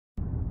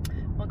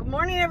Well, good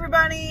morning,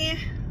 everybody.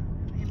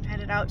 I'm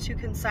headed out to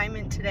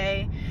Consignment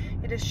today.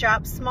 It is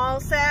Shop Small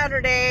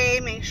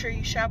Saturday. Make sure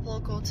you shop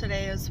local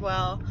today as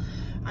well.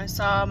 I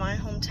saw my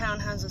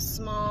hometown has a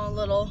small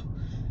little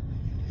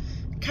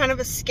kind of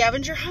a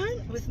scavenger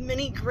hunt with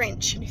mini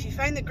Grinch. And if you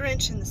find the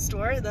Grinch in the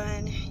store,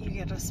 then you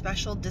get a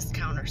special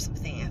discount or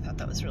something. I thought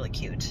that was really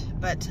cute.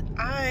 But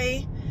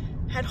I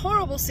had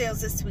horrible sales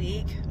this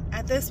week.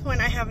 At this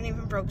point, I haven't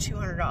even broke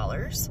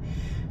 $200.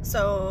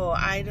 So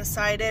I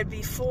decided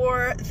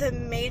before the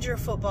major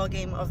football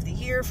game of the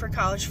year for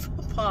college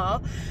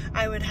football,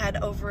 I would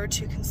head over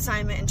to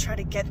Consignment and try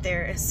to get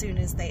there as soon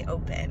as they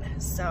open.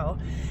 So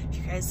if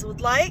you guys would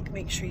like,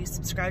 make sure you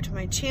subscribe to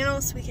my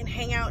channel so we can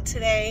hang out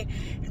today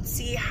and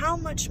see how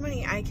much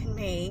money I can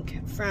make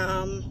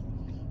from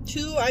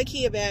 2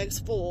 IKEA bags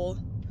full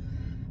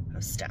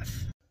of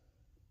stuff.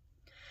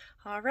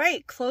 All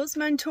right,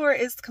 clothesman tour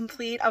is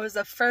complete. I was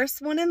the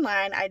first one in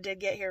line. I did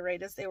get here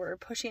right as they were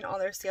pushing all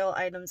their sale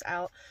items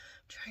out.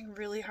 I'm trying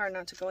really hard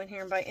not to go in here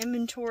and buy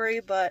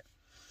inventory, but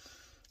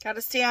got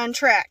to stay on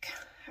track.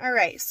 All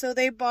right, so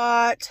they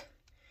bought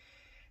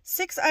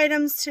 6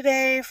 items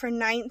today for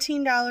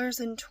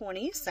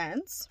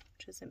 $19.20,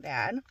 which isn't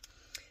bad.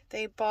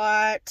 They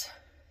bought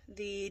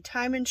the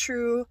Time and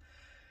True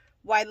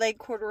wide leg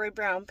corduroy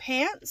brown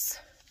pants,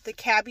 the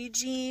Cabby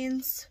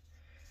jeans,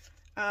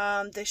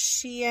 the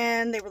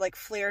Shein, they were like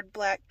flared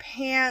black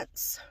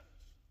pants,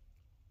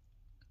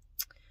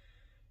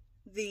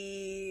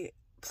 the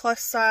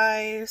plus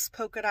size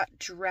polka dot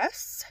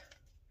dress,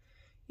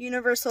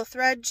 universal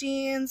thread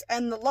jeans,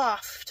 and the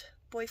Loft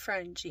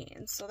boyfriend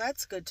jeans. So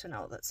that's good to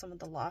know that some of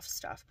the Loft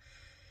stuff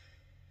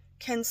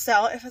can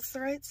sell if it's the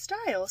right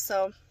style.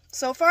 So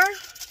far,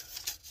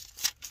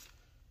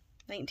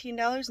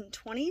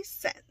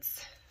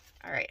 $19.20.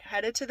 All right,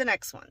 headed to the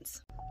next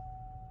ones.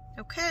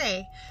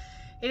 Okay.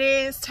 It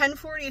is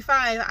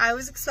 10:45. I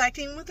was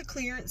expecting with the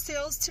clearance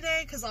sales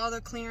today because all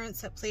the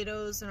clearance at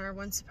Plato's and our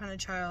Once Upon a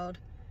Child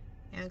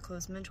and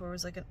Clothesman tour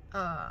was like a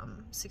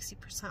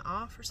 60%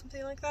 off or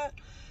something like that.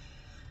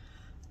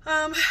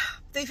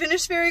 They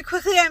finished very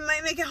quickly. I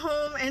might make it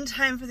home in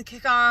time for the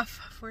kickoff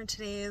for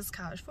today's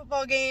college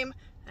football game.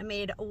 I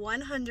made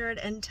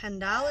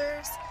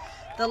 $110.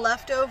 The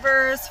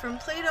leftovers from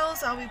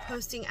Plato's I'll be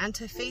posting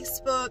onto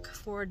Facebook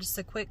for just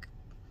a quick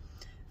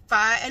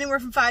anywhere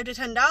from $5 to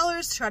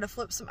 $10 to try to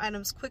flip some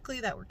items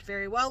quickly. That worked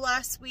very well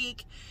last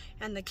week.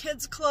 And the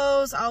kids'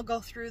 clothes, I'll go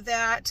through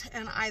that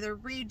and either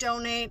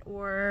redonate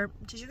or...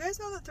 Did you guys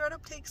know that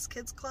ThredUp takes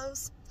kids'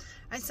 clothes?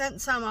 I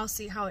sent some. I'll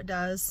see how it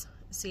does.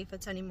 See if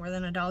it's any more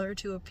than $1 or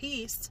 $2 a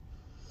piece.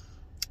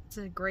 It's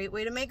a great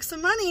way to make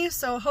some money.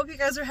 So hope you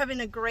guys are having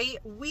a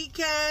great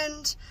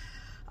weekend.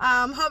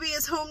 Hubby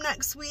is home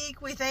next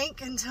week, we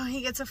think, until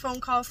he gets a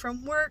phone call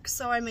from work.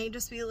 So I may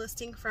just be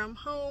listing from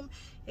home.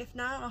 If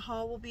not, a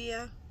haul will be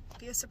a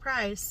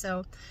surprise.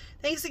 So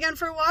thanks again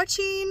for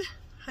watching.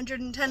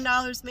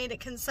 $110 made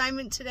at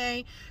Consignment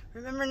today.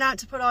 Remember not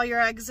to put all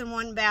your eggs in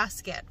one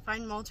basket.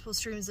 Find multiple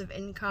streams of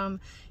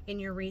income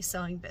in your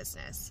reselling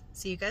business.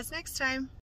 See you guys next time.